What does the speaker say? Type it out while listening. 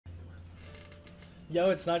Yo,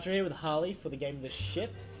 it's Nitro here with Harley for the game The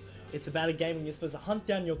Ship. It's about a game when you're supposed to hunt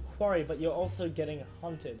down your quarry, but you're also getting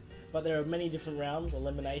hunted. But there are many different rounds,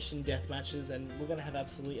 elimination, death matches, and we're going to have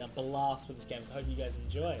absolutely a blast with this game, so I hope you guys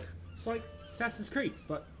enjoy. It's like Assassin's Creed,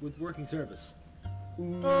 but with working service.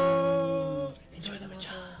 Ooh. Enjoy the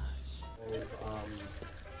Montage.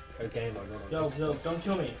 A game I got on. Yo, don't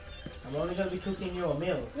kill me. I'm only going to be cooking you a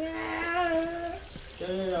meal.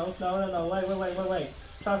 No, wait.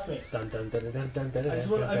 Trust me. I just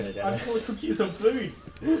want to cook you some food.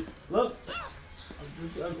 Look.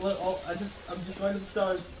 I'm just going to the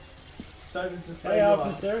stove. Stove is just. Hey,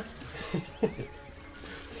 officer. I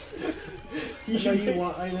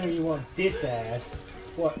know you want this ass.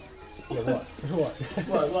 What? Yeah, what?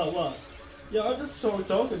 What? Yeah, I'm just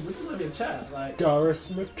talking. We're just having a chat. Like. Doris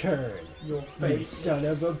McKern. Your face. You son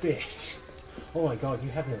of a bitch. Oh my god,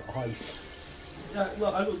 you have no eyes. Yeah,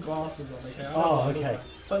 look, I got glasses on, okay? Okay.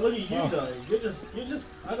 But look at you though. You're just.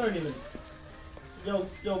 I don't even. You're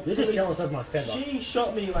just jealous of my feather. She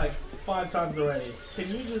shot me like 5 times already. Can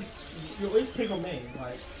you just? You always pick on me.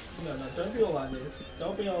 Like, no, don't be all like this.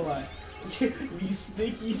 Don't be all like. You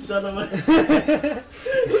sneaky son of a.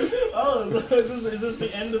 Oh, is this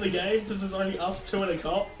the end of the game since there's only us 2 and a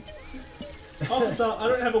cop? Officer, I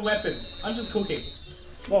don't have a weapon. I'm just cooking.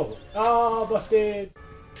 Whoa. Ah, busted.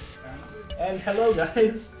 And hello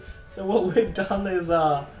guys, so what we've done is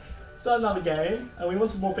start another game, and we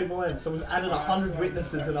wanted more people in, so we've added 100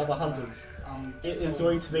 witnesses and other hunters. It is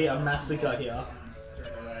going to be a massacre here.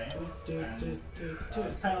 Apparently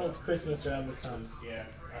it's Christmas around this time.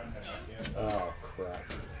 Oh crap.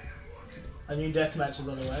 A new deathmatch is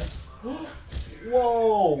on the way.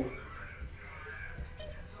 Whoa!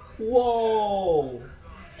 Whoa!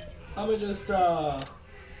 I'ma just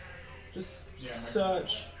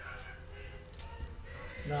search.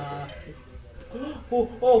 Nah.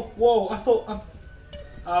 Whoa! I thought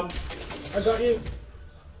I got you.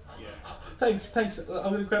 Thanks. I'm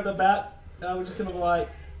gonna grab the bat, and we're just gonna like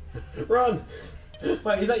run.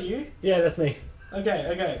 Wait, is that you? Yeah, that's me.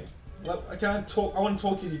 Okay. Well, I want to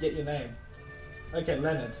talk to you to get your name. Okay,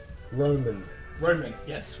 Leonard. Roman,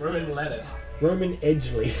 yes, Roman Leonard. Roman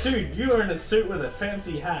Edgley. Dude, you are in a suit with a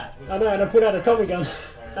fancy hat. I know, and I put out a Tommy gun.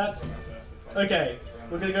 Okay,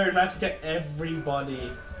 we're gonna go massacre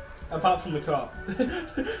everybody. Apart from the cop.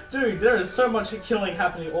 Dude, there is so much killing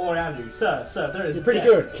happening all around you. Sir, there is. You're pretty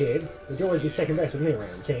good, kid. Would you always be second best with me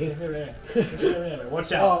around, see? Here.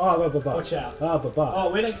 Watch out. Watch out. Oh,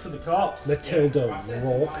 we're next to the cops. Matilda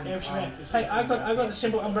Rourke. Hey, I got a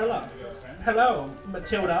simple umbrella. Hello,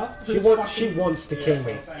 Matilda. She wants to kill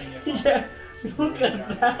me. Yeah. Look at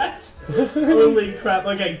that! Holy crap.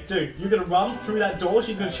 Okay, dude, you're gonna run through that door,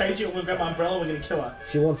 she's gonna chase you, and we're gonna grab my umbrella and we're gonna kill her.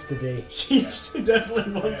 She wants the D. She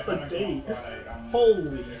definitely wants the D.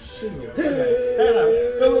 Holy shizzle.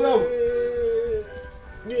 Okay. Go.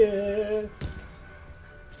 Yeah.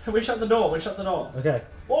 We shut the door, Okay.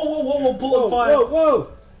 Whoa, bullet fire!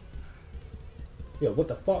 Whoa! Yo, what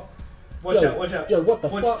the fuck? Watch out. Yo, what the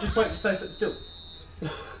fuck? Just wait, stay still.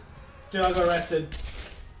 Dude, I got arrested.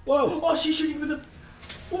 Whoa! Oh, she's shooting with a...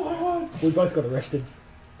 Whoa! We both got arrested.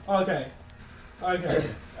 Okay. I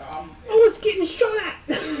was getting shot at!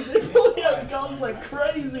 They're pulling out guns like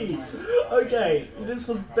crazy! Okay, this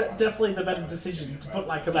was definitely the better decision to put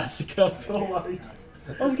like a massacre forward.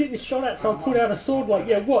 I was getting shot at, so I pulled out a sword like,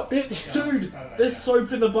 yeah, what, bitch? Dude, there's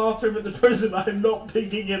soap in the bathroom at the prison. I am not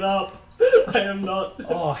picking it up. I am not.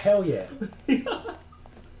 Oh, hell yeah.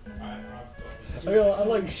 I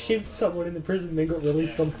like shivved someone in the prison and then got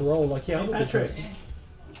released on parole. Like, yeah, I'm a good person.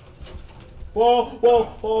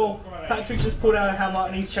 Whoa! Patrick just pulled out a hammer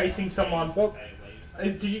and he's chasing someone. Well,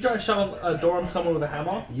 did you try to shut a door on someone with a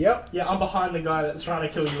hammer? Yep. Yeah, I'm behind the guy that's trying to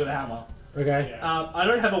kill you with a hammer. Okay. I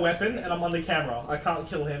don't have a weapon and I'm under camera. I can't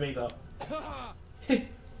kill him either.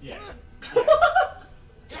 Yeah.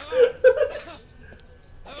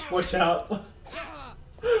 Watch out.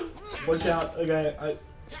 Watch out. Okay,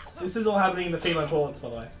 this is all happening in the female toilets, by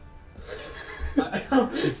the way.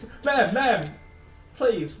 Ma'am!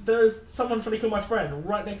 Please, there is someone trying to kill my friend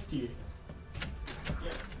right next to you.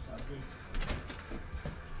 Yeah, sounds good.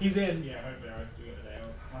 He's in. Yeah, hopefully I'll do it today.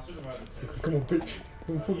 My supervisor said... Come on, bitch.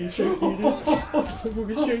 I'm fucking shake you, dude. I'm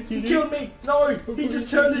fucking shake you, He dude. killed me! No! He just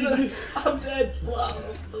turned into... I'm dead! Blah,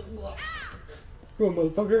 blah, blah. Come on,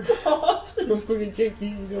 motherfucker. What? I'm fucking shake you,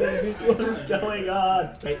 you bitch. What is going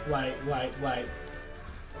on? Wait.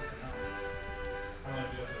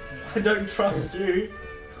 I don't trust you.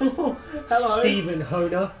 Hello. Stephen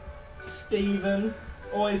Honer. Steven.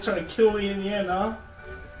 Always trying to kill me in the end, huh?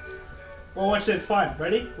 Well, watch this. Fine.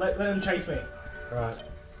 Ready? Let him chase me. Right.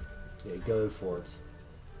 Yeah, go for it.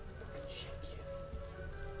 Shake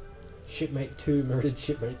Shipmate 2 murdered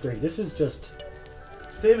Shipmate 3. This is just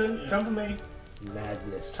Steven, come for me.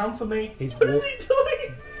 madness. Come for me. He's What is he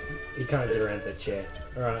doing? He can't get around that chair.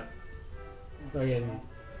 Alright. Again.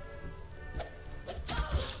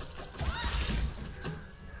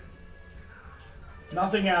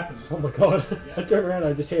 Nothing happened. Oh my god. I turn around,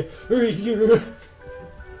 I just hear, who is you?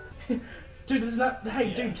 Dude, there's not.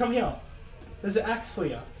 Hey, dude, come here. There's an axe for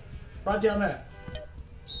you. Right down there.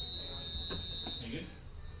 You good?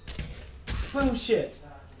 Bullshit.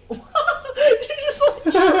 You just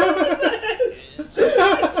like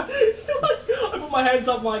I put my hands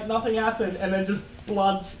up like nothing happened and then just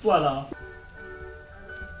blood splatter.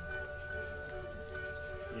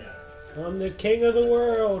 Yeah. I'm the king of the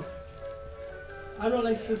world. I'm not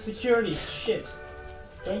next to security. Shit.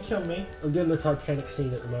 Don't kill me. I'm doing the Titanic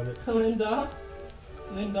scene at the moment. Linda?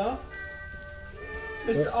 Linda?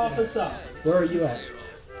 Mr. Where- Officer. Where are you at?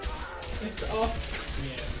 Mr. Officer.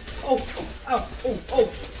 Yeah. Oh, oh, oh, oh,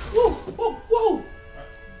 whoa, whoa, whoa!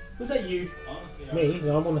 Was that you? Honestly, Me?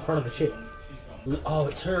 No, I'm on the front of the ship. She's gone. Oh,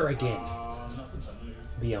 it's her again. Not since I moved.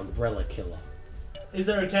 The umbrella killer. Is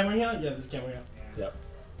there a camera here? Yeah, there's a camera here. Yep.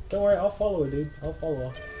 Don't worry, I'll follow her, dude. I'll follow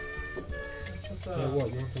her. What's Yeah, up?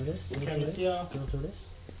 what? You want some of this? You want some of Cameras this? here. You want some of this?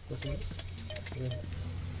 You want some of this? Yeah.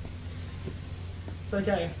 It's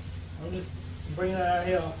okay. I'm just bringing it out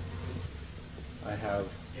here. I have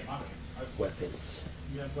Yeah, my bad. weapons.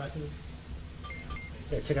 You have weapons.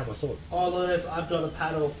 Yeah, check out my sword. Oh, look at this. I've got a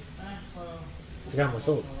paddle. Well, Check out my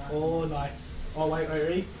sword. Oh, nice. Oh, wait,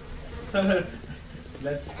 ready?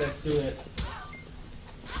 Let's do this.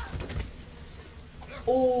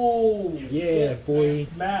 Oh, Yeah, boy.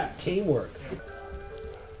 Matt. Teamwork.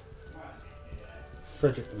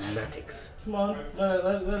 Frederick Matix. Come on.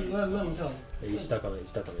 Let me tell him. Yeah, he's stuck on it. He's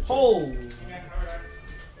stuck on it. Oh!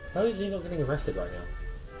 How is he not getting arrested right now?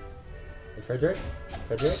 Hey, Frederick?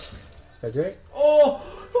 Frederick? Frederick? Oh!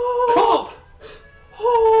 Oh!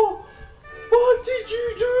 Oh! What did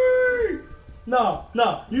you do? No,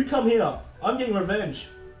 no, you come here. I'm getting revenge.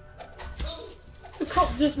 The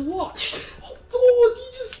cop just watched. Oh,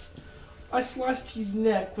 he just... I sliced his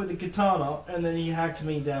neck with a katana and then he hacked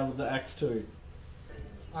me down with the axe too.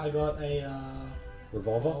 I got a,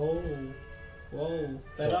 Revolver? Oh. Whoa.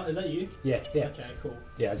 Better? Is that you? Yeah, yeah. Okay, cool.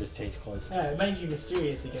 Yeah, I just changed clothes. Yeah, it made you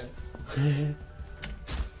mysterious again.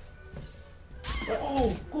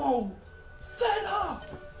 Oh, whoa! Better!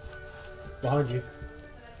 Behind you.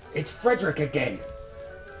 It's Frederick again!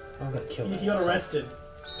 I'm gonna kill him. He got arrested.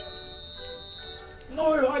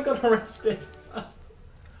 No, I got arrested.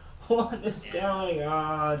 What is going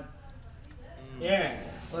on? Yeah,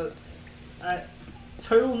 so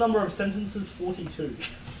total number of sentences 42.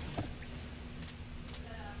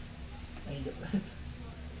 There you go.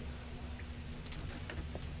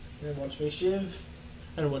 And watch me shiv.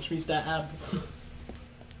 And watch me stab.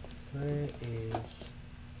 Where is...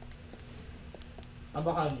 I'm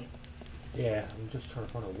behind you. Yeah, I'm just trying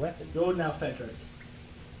to find a weapon. You're now Frederick.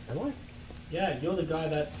 Am I? Yeah, you're the guy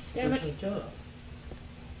that Damn it. originally killed us.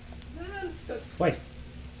 Man, Wait.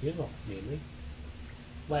 You're not near me.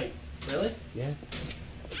 wait, really? Yeah.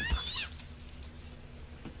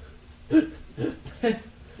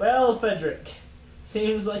 Well, Frederick,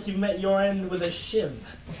 seems like you've met your end with a shiv.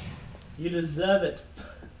 You deserve it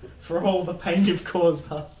for all the pain you've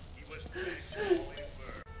caused us.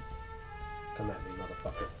 Come at me,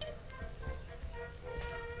 motherfucker.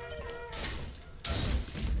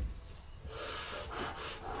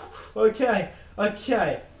 Okay. I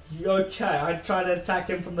try to attack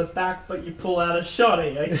him from the back, but you pull out a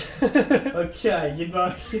shotty. Okay, you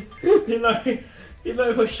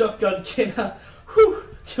know a shotgun can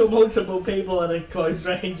kill multiple people at a close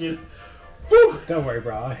range. Whew, Don't worry,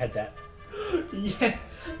 bro. I had that. yeah,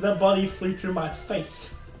 the body flew through my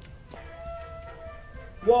face.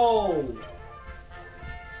 Whoa!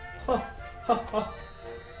 Ha, ha, ha.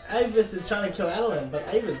 Avis is trying to kill Adeline, but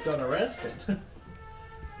Avis got arrested.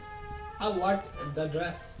 I like the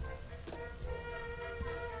dress.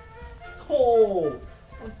 Oh!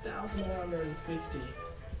 1,150.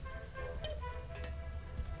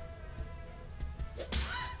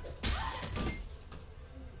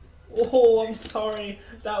 Oh, I'm sorry.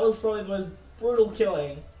 That was probably the most brutal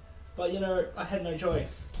killing. But you know, I had no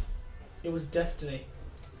choice. It was destiny.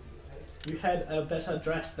 You had a better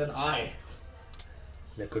dress than I.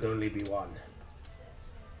 There could only be one.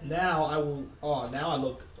 Now I will... Oh, now I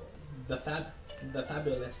look the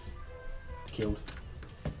fabulous. Killed.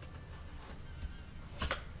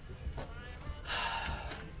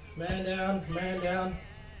 Man down, man down.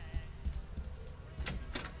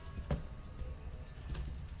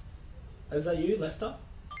 Is that you, Lester?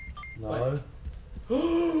 No.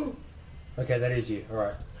 Okay, that is you.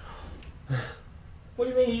 Alright. What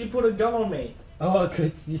do you mean you put a gun on me? Oh,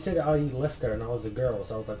 cause you said, are you Lester? And I was a girl,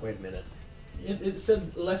 so I was like, wait a minute. It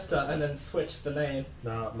said Lester and then switched the name.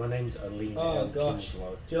 No, my name's Aline. Oh gosh.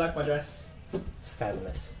 Kinslow. Do you like my dress? It's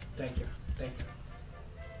fabulous. Thank you. Thank you.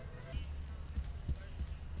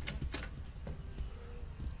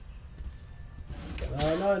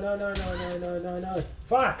 No.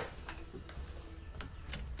 Fuck!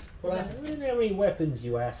 What We happened? don't have any weapons,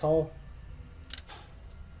 you asshole.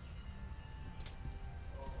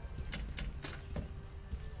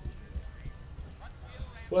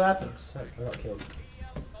 What happened? So, I got killed.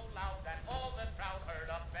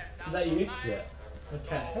 Is that you? Yeah.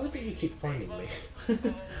 Okay. How is it you keep finding me?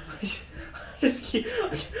 I'm just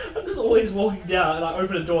always walking down and I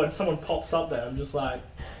open a door and someone pops up there. I'm just like...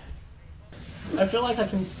 I feel like I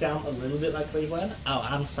can sound a little bit like Cleveland. Oh,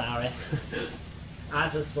 I'm sorry. I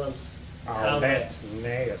just was... Oh, that's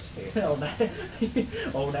nasty. Oh,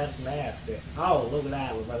 oh, that's nasty. Oh, look at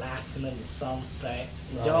that. We're relaxing in the sunset.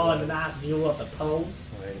 Enjoying the nice view of the pole.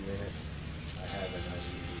 Wait a minute. I have an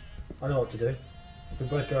idea. I know what to do. If we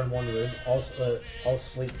both go in one room, I'll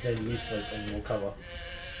sleep, then you sleep, and we'll cover.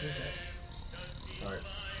 Okay. Alright.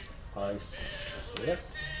 I slept.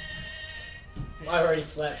 I already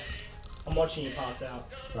slept. I'm watching you pass out.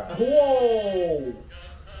 Right. Whoa!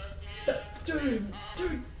 Dude,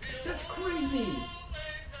 that's crazy.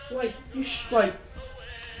 Like,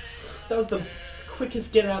 that was the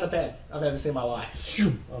quickest get out of bed I've ever seen in my life.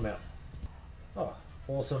 I'm out. Oh,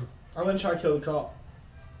 awesome. I'm gonna try to kill the cop.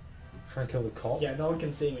 Try and kill the cop? Yeah, no one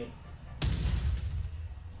can see me.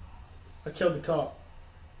 I killed the cop.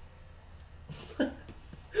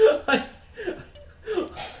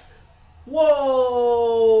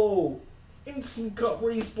 Whoa! Instant cop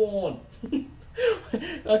respawn.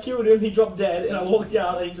 I killed him, he dropped dead, and I walked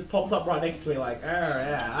out and he just pops up right next to me like, oh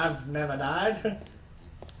yeah, I've never died.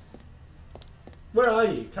 Where are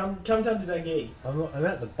you? Come down to Dungee. I'm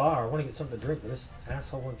at the bar. I want to get something to drink, but this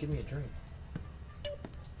asshole won't give me a drink.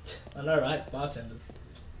 I know, right? Bartenders.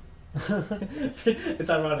 It's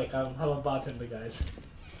ironic, I'm a bartender, guys.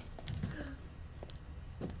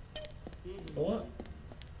 What?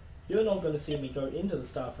 You're not going to see me go into the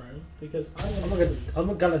staff room because I'm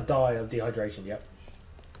not gonna die of dehydration, yep.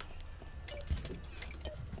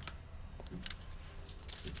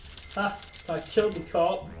 Ha! I killed the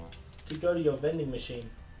cop to go to your vending machine.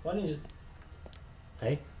 Why didn't you just...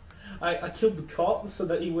 Hey? I killed the cop so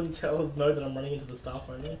that he wouldn't know that I'm running into the staff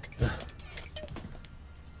room.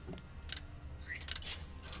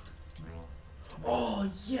 Oh,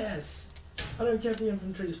 yes! I don't care if the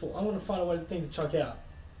infantry's full. I want to find a way to things to chuck out.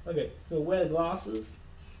 Okay, you're gonna wear glasses.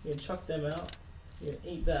 You're gonna chuck them out. You're gonna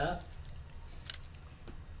eat that.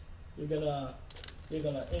 You're gonna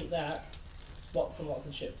eat that. Lots and lots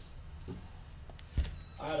of chips.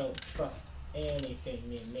 I don't trust anything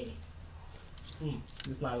near me. This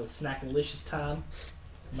is my little snackalicious time.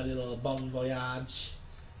 My little bon voyage.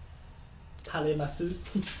 Palais massou.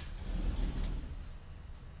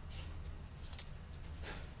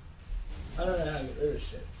 I don't know how to get rid of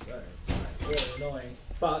shit, so it's like really annoying.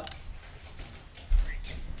 But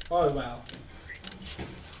oh wow.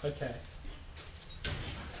 Okay.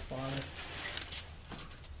 Fine.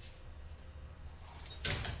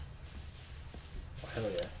 Oh, hell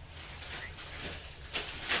yeah.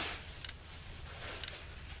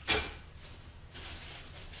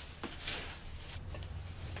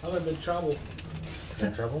 I'm in big trouble.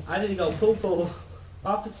 In trouble? I need to go poo-poo.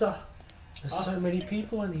 Officer. There's so many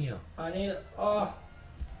people in here. I need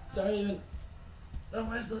don't even. No,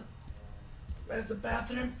 where's the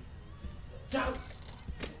bathroom? Don't.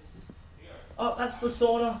 Oh, that's the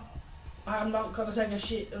sauna. I'm not gonna take a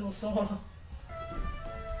shit in the sauna.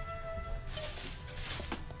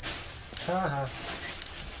 Haha.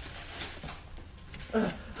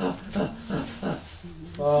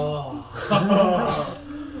 Oh.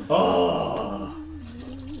 Oh.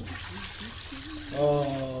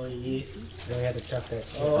 Oh yes. Really had to chuck that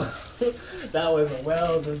shit. Oh, that was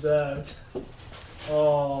well deserved.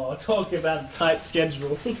 Oh, talking about a tight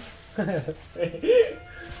schedule.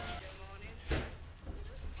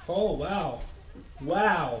 Oh wow,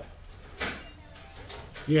 wow.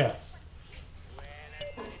 Yeah.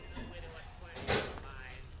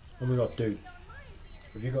 Oh my god, dude.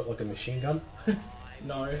 Have you got like a machine gun?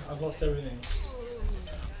 No, I've lost everything.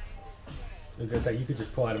 I was gonna say, you could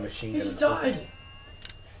just pull out a machine He gun. just died.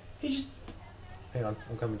 He just. Hang on,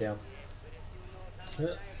 I'm coming down.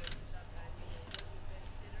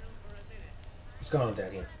 What's going on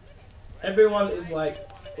down here? Everyone is like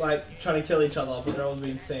trying to kill each other, but they're all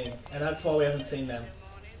being seen, and that's why we haven't seen them.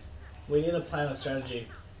 We need a plan of strategy.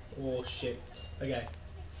 Oh shit. Okay.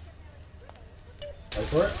 Go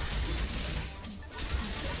for it.